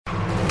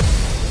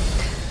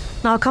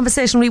Now, a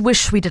conversation we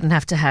wish we didn't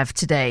have to have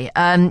today.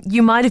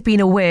 You might have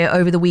been aware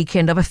over the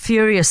weekend of a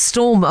furious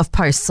storm of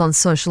posts on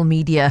social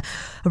media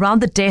around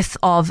the death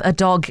of a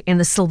dog in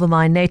the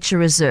Silvermine Nature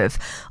Reserve.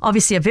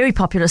 Obviously, a very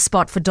popular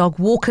spot for dog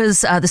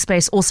walkers. The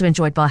space also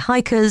enjoyed by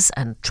hikers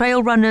and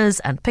trail runners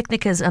and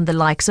picnickers and the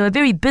like. So a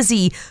very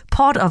busy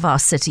part of our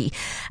city.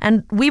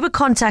 And we were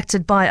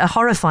contacted by a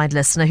horrified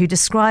listener who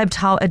described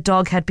how a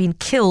dog had been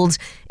killed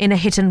in a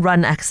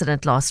hit-and-run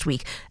accident last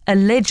week,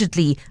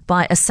 allegedly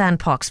by a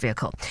Sandparks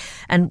vehicle.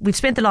 And we've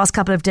spent the last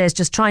couple of days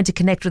just trying to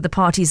connect with the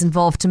parties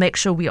involved to make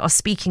sure we are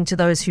speaking to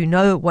those who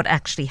know what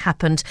actually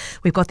happened.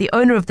 We've got the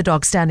owner of the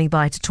dog standing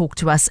by to talk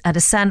to us and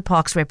a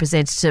Sandparks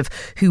representative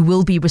who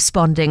will be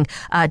responding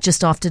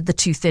just after the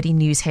 2:30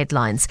 news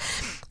headlines.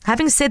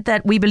 Having said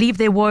that, we believe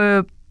there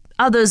were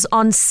others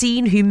on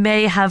scene who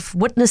may have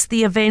witnessed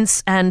the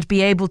events and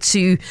be able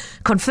to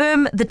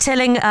confirm the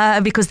telling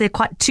because they're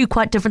two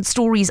quite different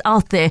stories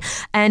out there.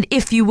 And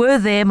if you were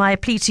there, my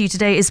plea to you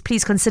today is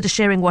please consider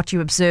sharing what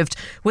you observed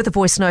with a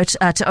voice note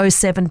to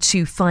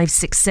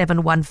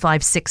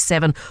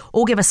 0725671567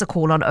 or give us a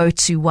call on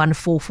 021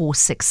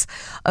 446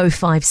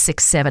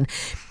 0567.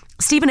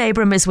 Stephen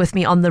Abram is with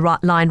me on the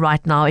line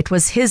right now. It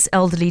was his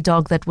elderly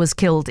dog that was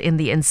killed in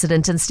the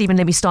incident. And Stephen,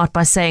 let me start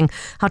by saying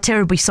how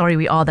terribly sorry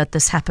we are that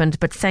this happened.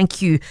 But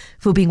thank you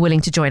for being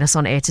willing to join us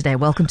on air today.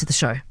 Welcome to the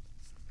show.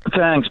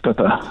 Thanks,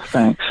 Pippa.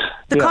 Thanks.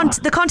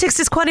 The context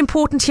is quite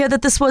important here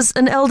that this was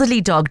an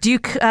elderly dog.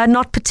 Duke,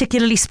 not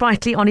particularly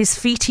sprightly on his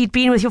feet. He'd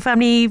been with your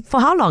family for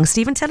how long?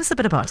 Stephen, tell us a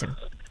bit about him.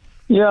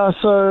 Yeah,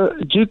 so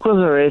Duke was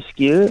a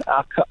rescue.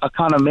 I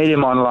kind of met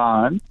him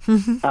online.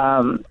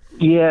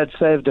 He had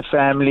saved a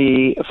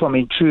family from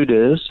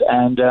intruders,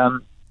 and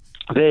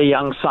their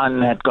young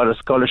son had got a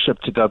scholarship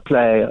to go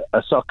play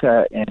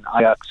soccer in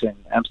Ajax in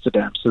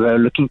Amsterdam. So they were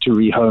looking to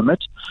rehome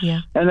it.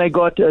 Yeah. And they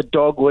got a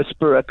dog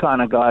whisperer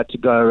kind of guy to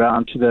go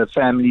around to the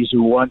families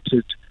who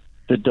wanted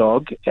the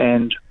dog.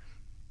 And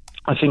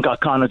I think I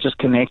kind of just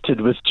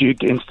connected with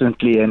Duke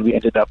instantly, and we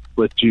ended up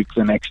with Duke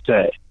the next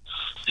day.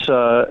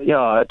 So,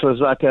 yeah, it was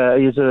like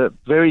he's a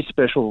very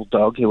special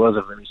dog. He was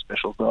a very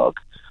special dog.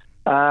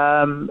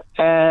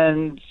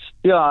 And,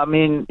 yeah, I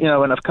mean, you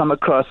know, when I've come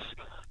across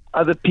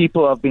other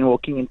people, I've been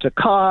walking into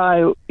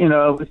Kai, you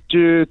know, with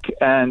Duke,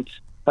 and,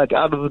 like,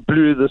 out of the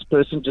blue, this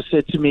person just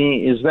said to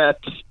me, is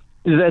that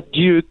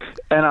Duke?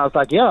 And I was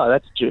like, yeah,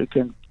 that's Duke.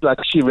 And,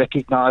 like, she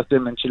recognized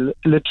him, and she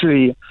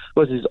literally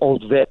was his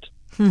old vet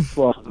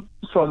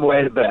from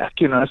way back,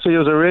 you know. So he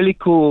was a really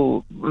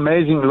cool,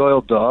 amazing,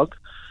 loyal dog.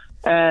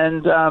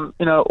 And,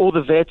 you know, all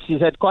the vets,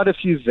 he's had quite a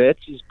few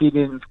vets. He's been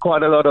in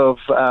quite a lot of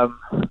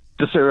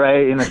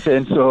disarray in a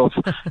sense of,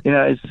 you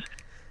know,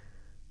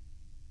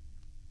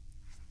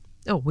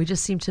 we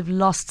just seem to have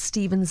lost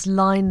Stephen's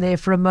line there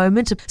for a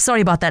moment. Sorry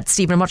about that,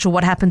 Stephen. I'm not sure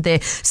what happened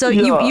there. So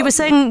you were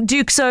saying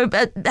Duke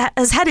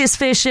has had his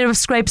fair share of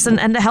scrapes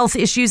and health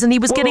issues, and he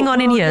was getting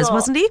on in years,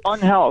 wasn't he? On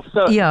health.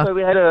 So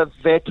we had a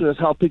vet who was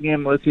helping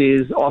him with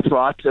his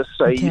arthritis.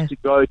 So he used to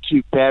go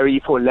to Barry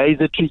for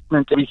laser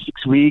treatment every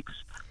 6 weeks,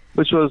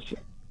 which was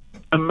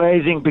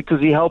amazing because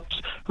he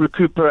helped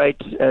recuperate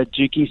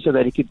Dukey so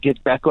that he could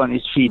get back on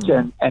his feet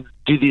and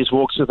do these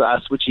walks with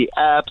us, which he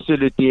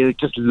absolutely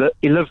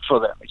he lived for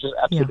them. He just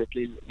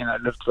absolutely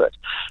lived for it.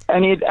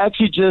 And he'd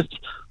actually just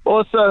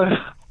also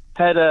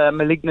had a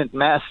malignant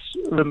mass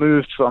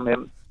removed from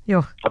him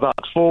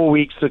about 4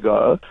 weeks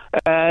ago,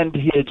 and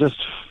he had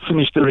just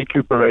finished the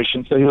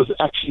recuperation, so he was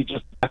actually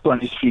just back on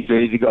his feet,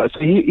 ready to go.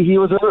 So he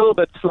was a little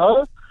bit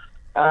slow.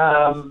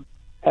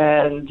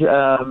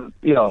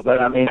 But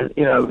I mean,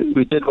 you know,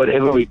 we did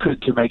whatever we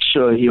could to make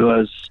sure he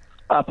was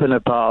up and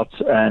about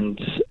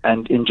and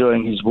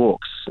enjoying his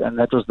walks, and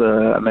that was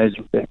the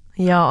amazing thing.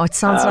 Yeah, it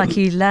sounds like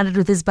he landed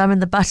with his bum in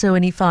the butter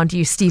when he found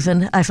you,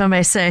 Stephen, if I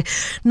may say.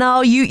 Now,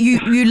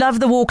 you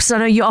love the walks. I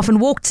know you often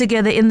walk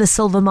together in the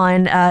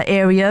Silvermine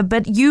area,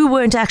 but you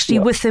weren't actually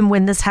with him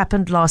when this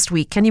happened last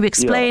week. Can you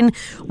explain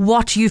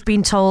what you've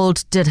been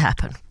told did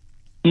happen?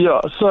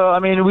 Yeah, so I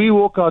mean, we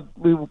walk out.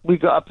 We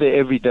go up there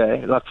every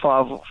day, like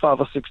five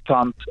or six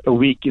times a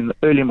week in the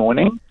early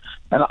morning,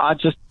 and I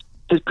just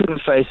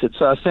couldn't face it.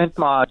 So I sent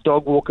my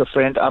dog walker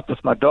friend up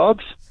with my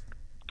dogs,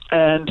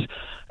 and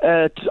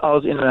I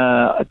was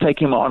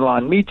taking my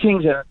online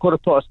meetings. And at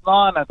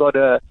 9:15, I got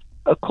a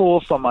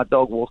call from my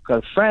dog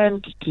walker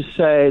friend to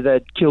say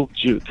they'd killed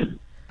Duke,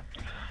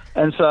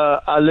 and so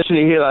I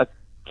literally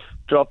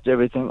dropped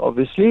everything.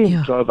 Obviously,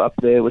 drove up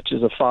there, which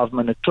is a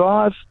 5-minute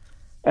drive.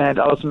 And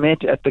I was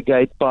met at the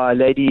gate by a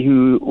lady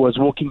who was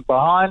walking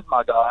behind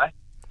my guy,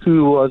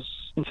 who was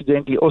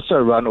incidentally also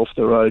run off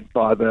the road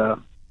by the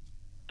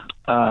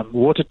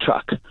water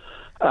truck.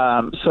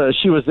 So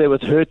she was there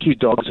with her two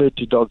dogs. Her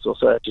two dogs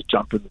also had to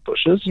jump in the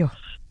bushes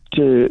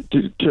to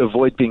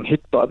avoid being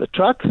hit by the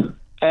truck.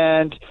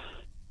 And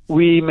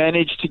we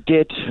managed to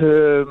get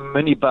her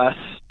minibus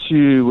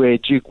to where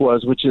Duke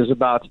was, which is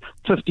about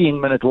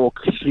 15-minute walk,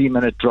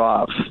 3-minute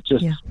drive,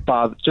 just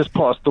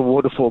past the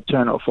waterfall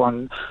turnoff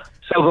on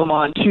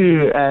Silvermine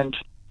 2, and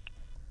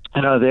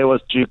there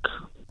was Duke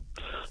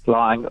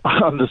lying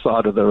on the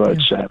side of the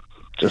road. Shame.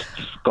 just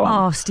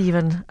gone. Oh,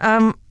 Stephen.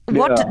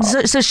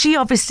 So she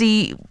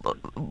obviously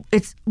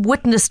it's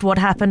witnessed what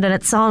happened, and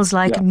it sounds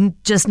like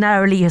just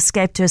narrowly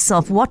escaped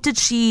herself. What did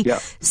she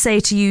say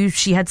to you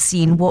she had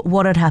seen?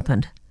 What had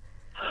happened?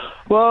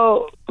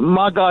 Well,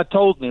 my guy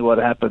told me what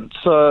happened.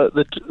 So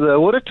the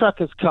water truck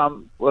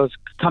was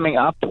coming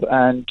up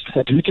and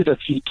had hooted a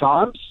few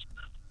times,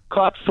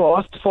 quite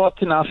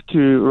fast enough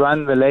to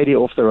run the lady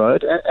off the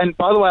road. And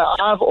by the way,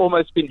 I've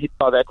almost been hit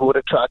by that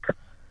water truck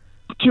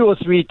 2 or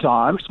 3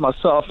 times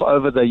myself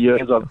over the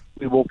years.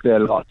 We walked there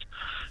a lot.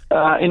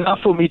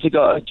 Enough for me to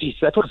go, oh, geez,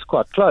 that was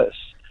quite close.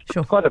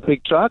 Sure. Quite a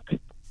big truck.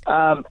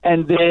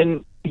 And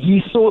then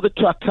he saw the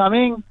truck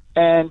coming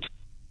and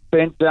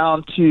bent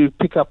down to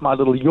pick up my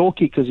little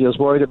Yorkie because he was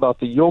worried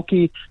about the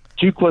Yorkie.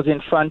 Duke was in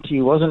front.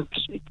 He wasn't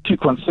too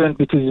concerned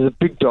because he's a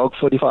big dog,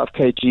 45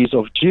 kgs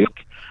of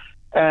Duke.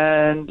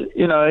 And,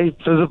 he's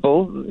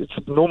visible. It's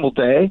a normal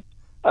day.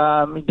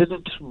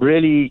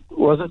 He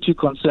wasn't too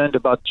concerned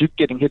about Duke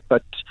getting hit,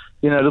 but,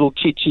 little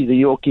Chichi,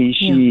 the Yorkie,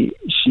 she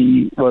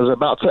was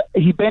about. So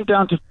he bent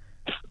down to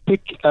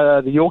pick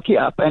the Yorkie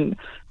up, and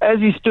as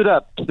he stood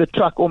up, the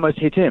truck almost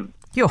hit him.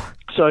 Yo.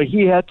 So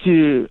he had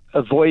to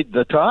avoid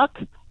the truck,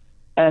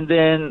 and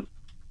then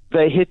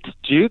they hit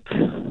Duke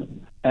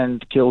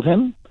and killed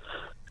him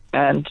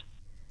and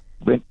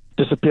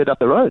disappeared up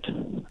the road.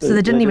 So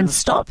they didn't even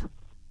stop?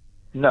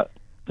 No,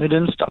 they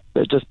didn't stop.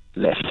 They just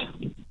left.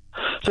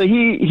 So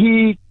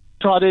he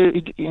tried to,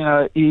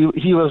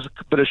 he was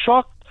a bit of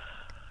shock,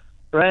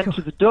 ran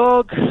to the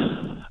dog.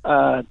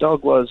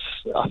 Dog was,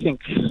 I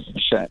think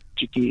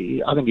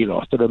he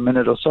lasted a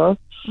minute or so.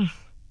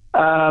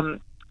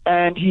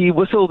 And he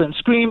whistled and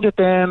screamed at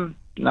them.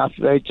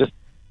 Nothing, they just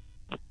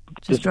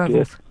drove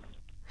off.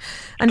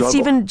 And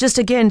Stephen, just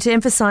again to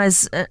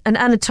emphasize, an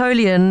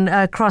Anatolian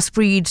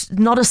crossbreed,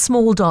 not a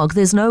small dog.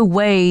 There's no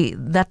way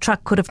that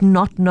truck could have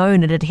not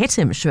known it had hit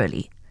him,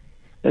 surely.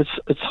 It's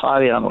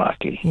highly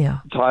unlikely. Yeah.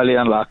 It's highly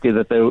unlikely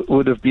that they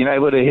would have been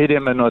able to hit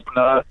him and not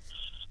know.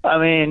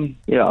 And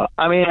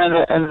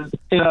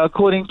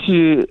according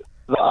to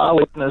the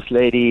eyewitness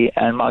lady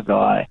and my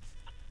guy,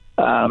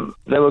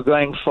 they were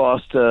going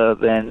faster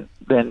than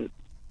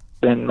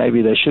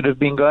maybe they should have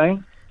been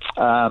going.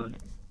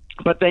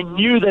 But they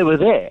knew they were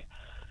there,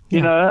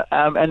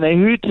 and they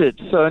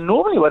hooted. So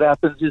normally what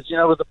happens is,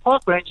 with the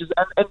park rangers,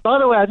 and by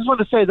the way, I just want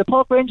to say the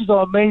park rangers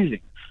are amazing.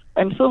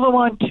 And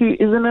Silvermine too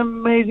is an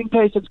amazing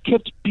place. It's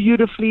kept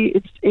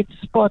beautifully. It's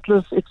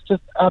spotless. It's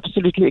just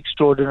absolutely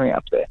extraordinary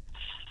up there.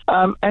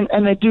 And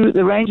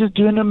the rangers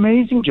do an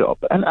amazing job.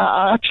 And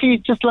I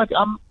actually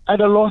I'm at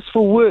a loss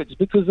for words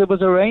because there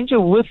was a ranger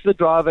with the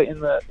driver in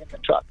the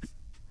truck.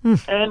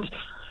 And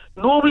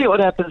normally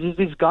what happens is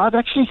these guys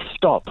actually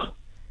stop.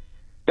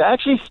 They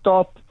actually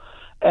stop,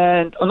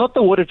 and not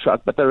the water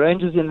truck, but the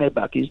rangers in their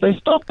buckies. They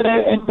stop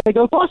there and they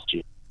go past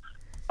you.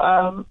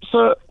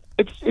 So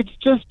it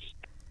just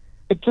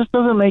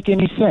doesn't make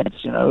any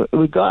sense.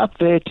 We go up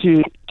there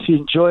to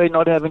enjoy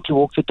not having to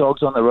walk the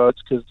dogs on the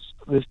roads because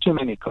there's too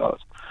many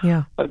cars.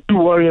 Yeah. I do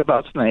worry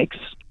about snakes.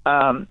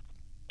 I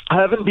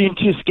haven't been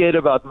too scared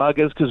about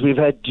muggers because we've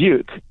had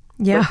Duke.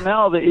 Yeah. But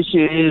now the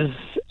issue is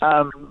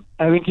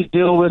having to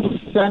deal with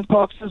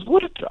Sandparks'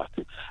 water truck.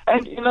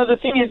 And the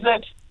thing is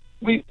that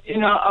I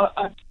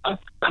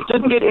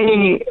didn't get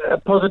any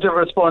positive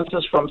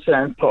responses from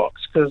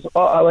Sandparks because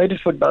I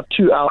waited for about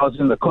 2 hours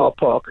in the car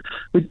park.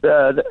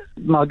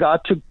 My guy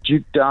took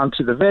Duke down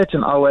to the vet,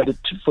 and I waited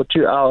for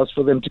 2 hours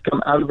for them to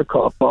come out of the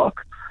car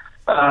park.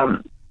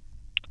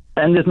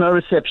 And there's no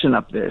reception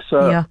up there.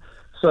 So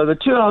the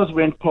 2 hours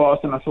went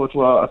past, and I thought,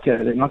 well, okay,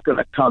 they're not going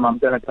to come. I'm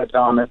going to go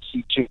down and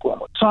see Duke one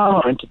more time.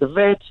 I went to the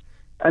vet.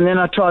 And then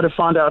I tried to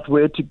find out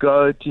where to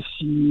go to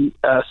see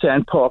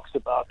Sandparks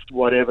about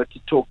whatever, to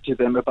talk to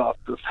them about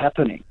this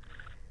happening.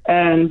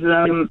 And,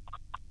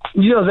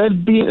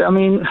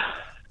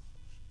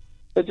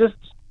 they just,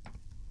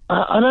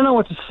 I don't know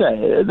what to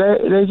say.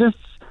 They just,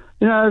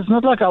 it's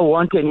not like I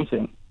want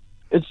anything.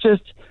 It's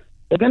just,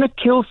 they're going to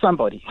kill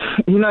somebody.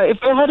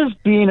 If there had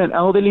have been an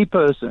elderly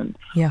person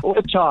or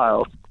a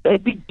child,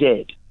 they'd be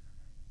dead.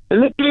 They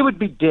literally would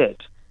be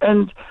dead.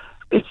 And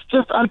it's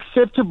just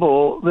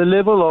unacceptable, the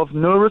level of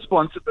no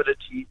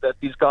responsibility that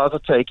these guys are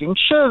taking.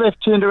 Sure, they've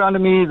turned around to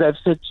me, they've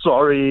said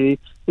sorry,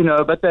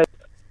 but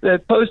they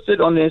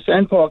posted on their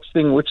Sandparks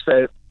thing, which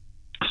they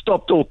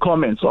stopped all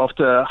comments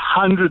after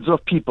hundreds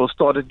of people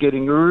started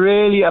getting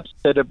really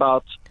upset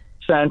about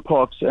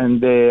Sandparks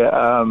and their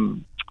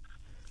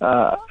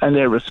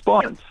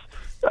response.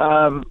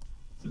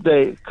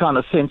 They kind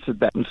of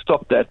censored that and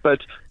stopped that.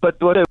 But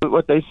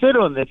what they said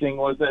on their thing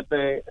was that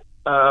there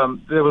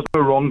was no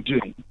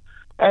wrongdoing.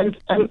 And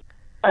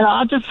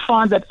I just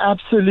find that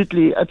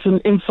absolutely it's an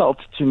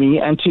insult to me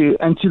and to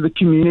the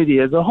community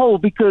as a whole,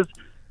 because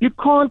you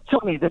can't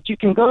tell me that you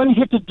can go and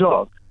hit a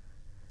dog,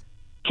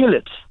 kill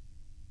it,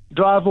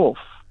 drive off,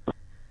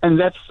 and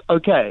that's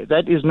okay.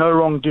 That is no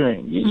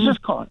wrongdoing. You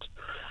just can't.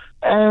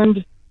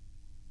 And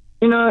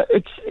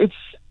it's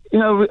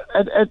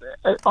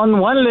on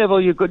one level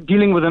you're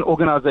dealing with an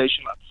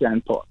organization like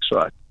Sandparks,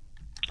 right?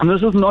 and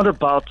this is not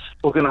about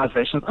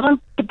organizations. I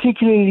don't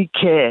particularly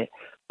care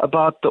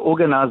about the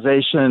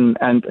organization,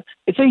 and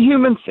it's a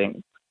human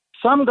thing.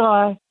 Some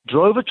guy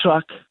drove a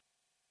truck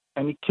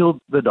and he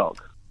killed the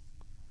dog.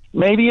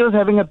 Maybe he was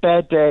having a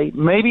bad day.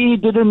 Maybe he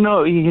didn't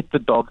know he hit the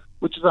dog,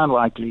 which is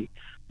unlikely.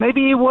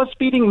 Maybe he was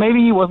speeding. Maybe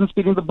he wasn't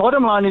speeding. The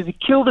bottom line is he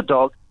killed the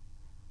dog.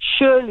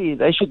 Surely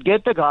they should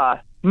get the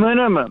guy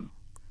minimum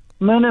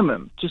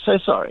to say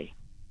sorry.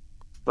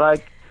 I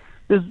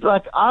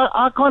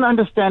can't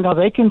understand how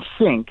they can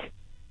think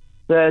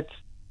that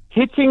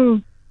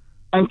hitting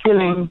and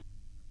killing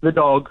the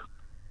dog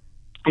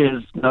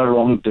is no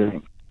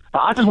wrongdoing.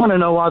 I just want to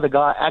know why the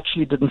guy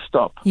actually didn't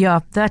stop.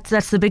 Yeah,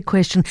 that's the big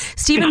question.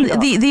 Stephen,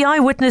 the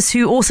eyewitness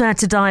who also had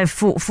to dive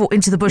for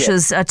into the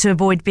bushes to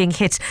avoid being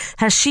hit,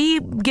 has she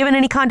given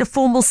any kind of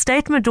formal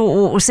statement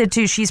or said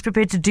she's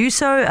prepared to do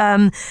so?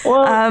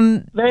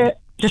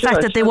 The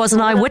fact that there was an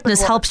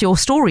eyewitness helps your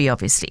story,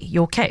 obviously,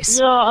 your case.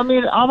 Yeah, I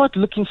mean, I'm not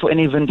looking for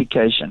any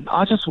vindication.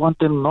 I just want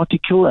them not to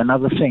kill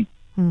another thing.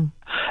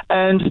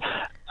 And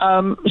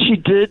she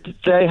did.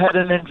 They had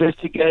an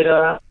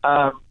investigator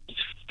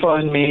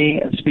phone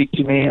me and speak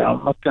to me.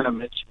 I'm not going to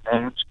mention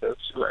names because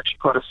he's actually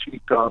quite a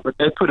sweet guy, but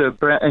they put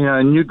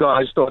a new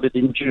guy started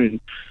in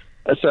June.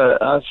 So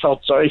I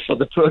felt sorry for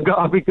the poor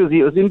guy because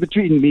he was in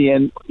between me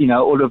and,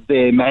 all of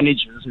their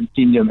managers and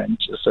senior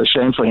managers. So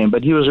shame for him,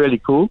 but he was really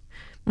cool.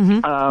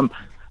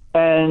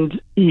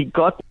 And he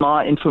got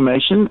my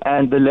information,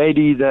 and the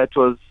lady that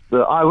was the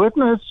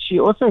eyewitness, she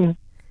also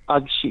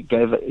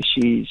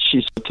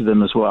she spoke to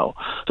them as well.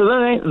 So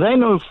they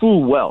know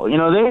full well.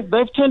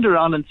 They've turned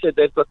around and said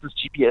they've got this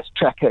GPS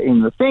tracker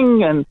in the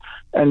thing, and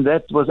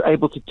that was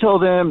able to tell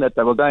them that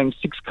they were going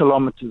 6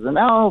 kilometers an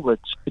hour,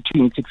 which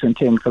between 6 and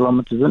 10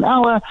 kilometers an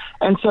hour,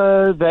 and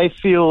so they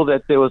feel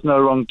that there was no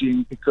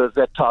wrongdoing because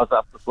that ties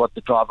up with what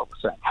the driver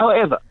was saying.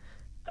 However,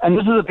 and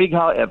this is a big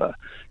however,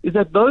 is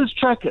that those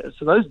trackers,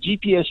 so those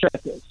GPS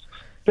trackers,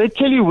 they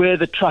tell you where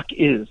the truck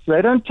is. They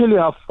don't tell you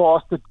how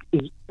fast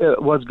it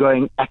was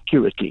going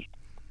accurately.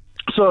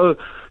 So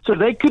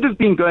they could have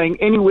been going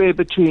anywhere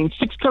between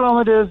 6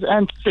 kilometers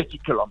and 30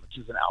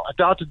 kilometers an hour. I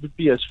doubt it would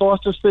be as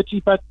fast as 30,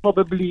 but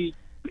probably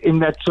in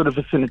that sort of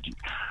vicinity.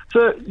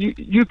 So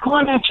you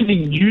can't actually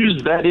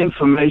use that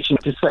information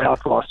to say how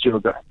fast you're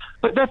going.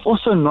 But that's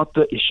also not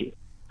the issue.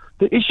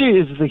 The issue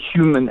is the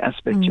human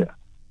aspect here.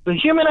 The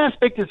human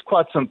aspect is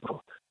quite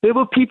simple. There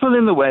were people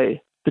in the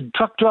way. The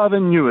truck driver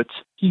knew it.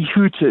 He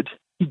hooted.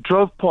 He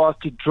drove past.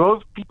 He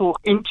drove people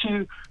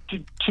into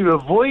to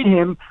avoid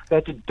him. They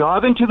had to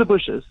dive into the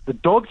bushes. The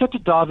dogs had to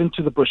dive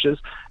into the bushes.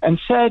 And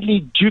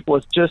sadly, Duke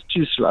was just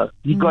too slow.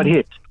 He got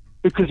hit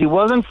because he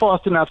wasn't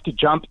fast enough to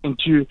jump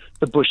into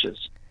the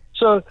bushes.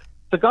 So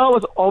the guy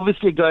was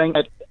obviously going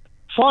at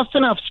fast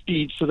enough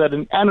speed so that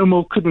an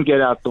animal couldn't get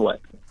out the way.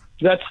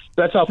 That's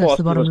how fast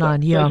the bottom he was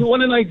line, going. yeah. So if you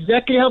want to know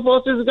exactly how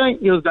fast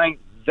he was going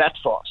that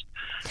fast.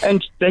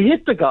 And they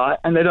hit the guy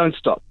and they don't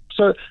stop.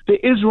 So there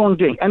is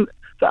wrongdoing. And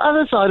the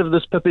other side of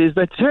this, Pippa, is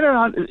they turn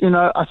around.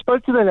 I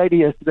spoke to the lady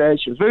yesterday.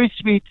 She was very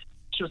sweet.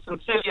 She was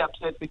sincerely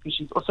upset because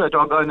she's also a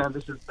dog owner.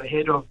 This is the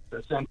head of the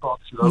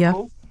Sandparks local.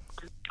 Yeah.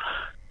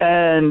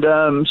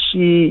 And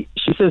she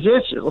says,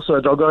 yes, she's also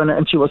a dog owner,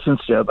 and she was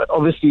sincere. But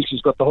obviously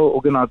she's got the whole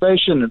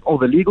organization and all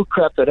the legal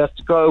crap that has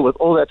to go with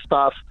all that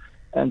stuff.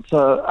 And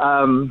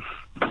so,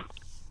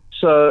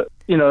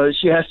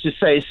 she has to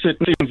say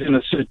certain things in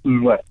a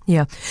certain way.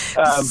 Yeah.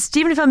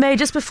 Stephen, if I may,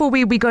 just before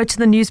we go to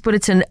the news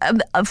bulletin,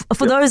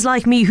 for those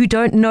like me who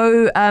don't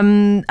know,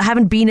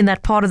 haven't been in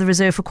that part of the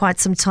reserve for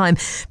quite some time,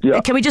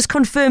 can we just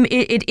confirm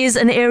it is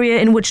an area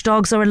in which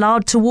dogs are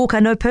allowed to walk? I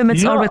know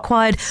permits are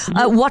required.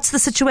 What's the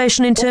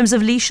situation in terms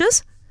of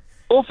leashes?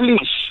 Off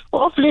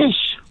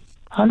leash.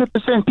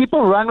 100%.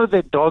 People run with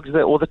their dogs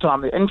there all the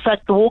time. In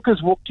fact, the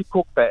walkers walk to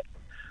Cork Bay.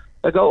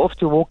 They go off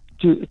to walk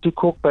to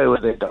Cork Bay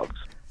with their dogs.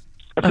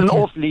 It's an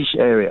off-leash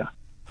area.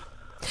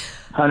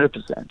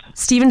 100%.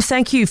 Stephen,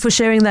 thank you for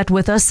sharing that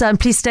with us.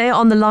 Please stay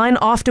on the line.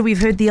 After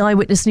we've heard the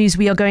eyewitness news,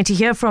 we are going to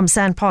hear from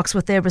Sandparks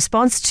with their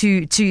response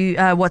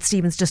to what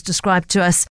Stephen's just described to us.